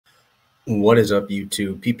What is up,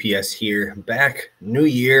 YouTube? PPS here, back, new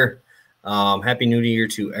year. Happy New Year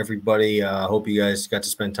to everybody. Hope you guys got to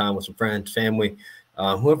spend time with some friends, family,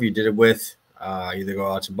 whoever you did it with. Either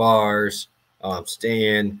go out to bars,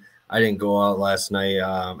 stay in. I didn't go out last night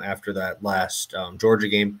after that last Georgia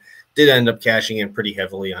game. Did end up cashing in pretty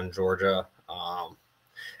heavily on Georgia.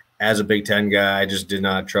 As a Big Ten guy, I just did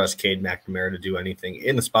not trust Cade McNamara to do anything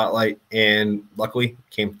in the spotlight, and luckily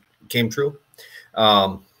came true.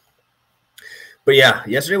 But yeah,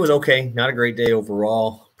 yesterday was okay. Not a great day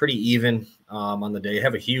overall. Pretty even on the day.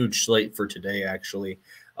 Have a huge slate for today, actually.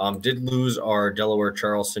 Did lose our Delaware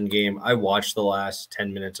Charleston game. I watched the last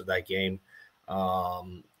 10 minutes of that game.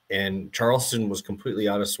 And Charleston was completely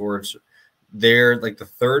out of sorts. They're like the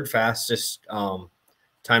third fastest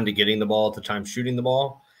time to getting the ball at the time shooting the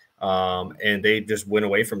ball. And they just went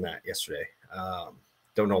away from that yesterday.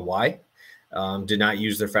 Don't know why. Did not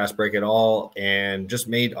use their fast break at all and just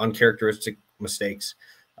made uncharacteristic mistakes.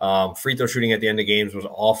 Free throw shooting at the end of games was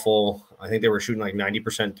awful. I think they were shooting like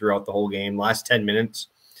 90% throughout the whole game. Last 10 minutes,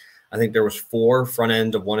 I think there was 4 front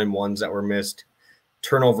end of 1-and-1s that were missed.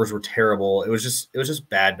 Turnovers were terrible. It was just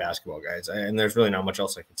bad basketball, guys. And there's really not much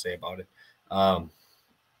else I can say about it.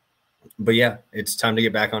 But yeah, it's time to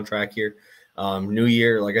get back on track here. New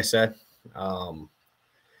year, like I said.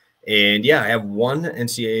 And yeah, I have one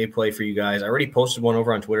NCAA play for you guys. I already posted one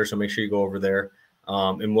over on Twitter, so make sure you go over there.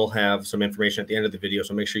 And we'll have some information at the end of the video.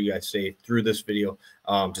 So make sure you guys stay through this video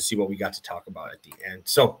to see what we got to talk about at the end.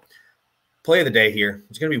 So play of the day here.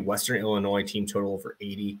 It's going to be Western Illinois team total over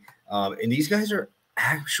 80. And these guys are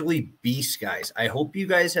actually beast guys. I hope you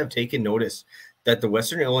guys have taken notice that the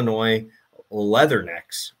Western Illinois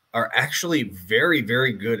Leathernecks are actually very,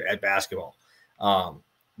 very good at basketball.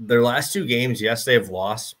 Their last 2 games, yes, they have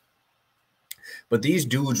lost. But these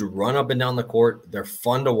dudes run up and down the court. They're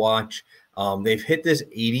fun to watch. They've hit this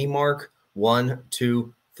 80 mark 1,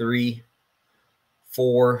 2, 3,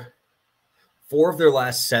 4 of their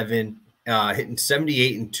last 7, hitting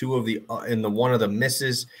 78 in 2 of the in the 1 of the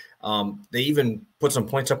misses. They even put some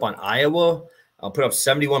points up on Iowa. Put up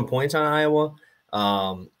 71 points on Iowa.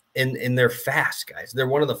 And they're fast, guys. They're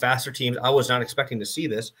one of the faster teams. I was not expecting to see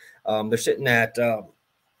this. They're sitting at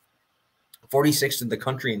 46th in the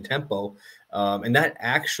country in tempo. And that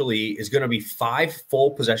actually is going to be 5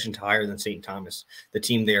 full possessions higher than St. Thomas, the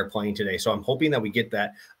team they are playing today. So I'm hoping that we get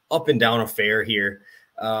that up and down affair here.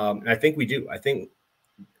 And I think we do. I think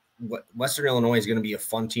Western Illinois is going to be a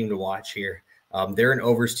fun team to watch here. They're an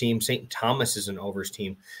overs team. St. Thomas is an overs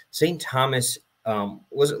team. St. Thomas,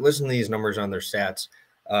 listen to these numbers on their stats.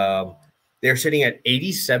 They're sitting at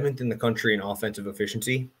 87th in the country in offensive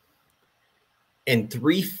efficiency and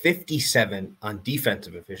 357 on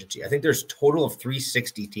defensive efficiency. I think there's a total of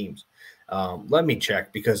 360 teams. Let me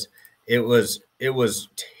check because it was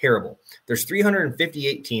terrible. There's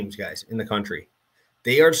 358 teams, guys, in the country.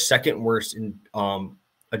 They are second worst in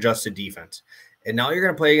adjusted defense. And now you're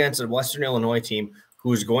going to play against a Western Illinois team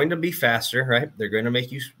who's going to be faster, right? They're going to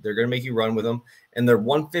make you run with them, and they're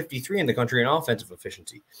 153 in the country in offensive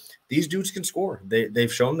efficiency. These dudes can score.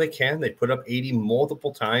 They've shown they can. They put up 80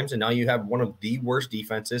 multiple times, and now you have one of the worst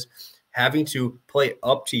defenses having to play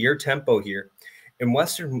up to your tempo here. And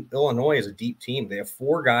Western Illinois is a deep team. They have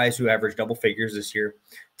 4 guys who average double figures this year,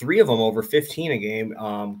 3 of them over 15 a game.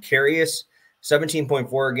 Carius,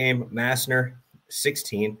 17.4 a game, Massner,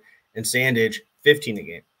 16, and Sandage, 15 a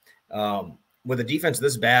game. With a defense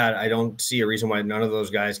this bad, I don't see a reason why none of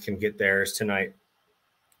those guys can get theirs tonight.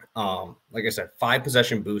 Like I said, 5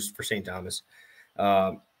 possession boost for St. Thomas.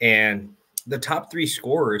 And the top 3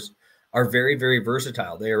 scorers are very, very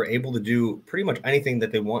versatile. They are able to do pretty much anything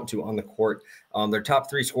that they want to on the court. Their top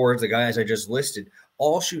 3 scorers, the guys I just listed,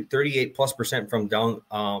 all shoot 38+%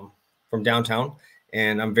 from downtown.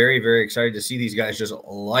 And I'm very, very excited to see these guys just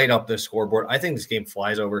light up this scoreboard. I think this game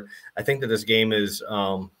flies over. I think that this game is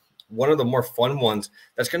one of the more fun ones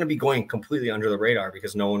that's going to be going completely under the radar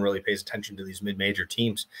because no one really pays attention to these mid-major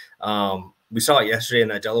teams. We saw it yesterday in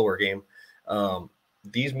that Delaware game.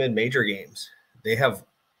 These mid-major games, they have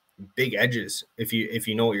big edges if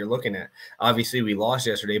you know what you're looking at. Obviously, we lost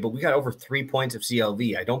yesterday, but we got over 3 points of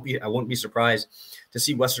CLV. I wouldn't be surprised to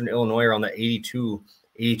see Western Illinois around the 82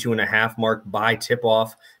 and a half mark by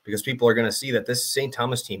tip-off because people are going to see that this St.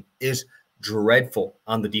 Thomas team is dreadful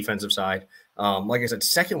on the defensive side. Like I said,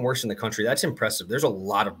 second worst in the country. That's impressive. There's a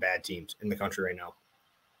lot of bad teams in the country right now.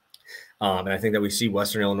 And I think that we see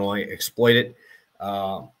Western Illinois exploit it.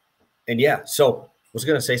 And yeah, so I was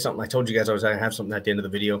going to say something. I told you guys I was going to have something at the end of the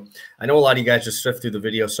video. I know a lot of you guys just swift through the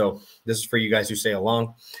video, so this is for you guys who stay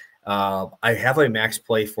along. I have a max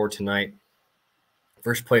play for tonight.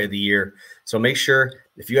 First play of the year. So make sure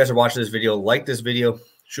if you guys are watching this video, like this video,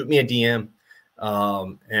 shoot me a DM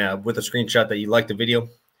with a screenshot that you like the video,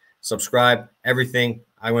 subscribe, everything.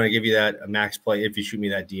 I want to give you that a max play if you shoot me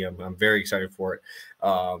that DM. I'm very excited for it.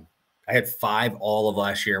 I had 5 all of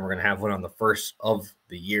last year, and we're going to have one on the first of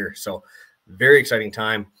the year. So very exciting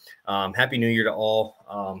time. Happy New Year to all.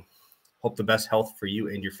 Hope the best health for you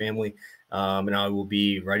and your family. And I will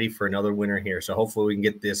be ready for another winner here. So hopefully we can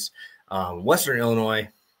get this Western Illinois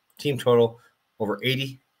team total over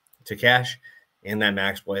 80 to cash and that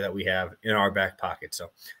max play that we have in our back pocket. So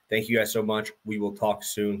thank you guys so much. We will talk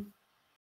soon.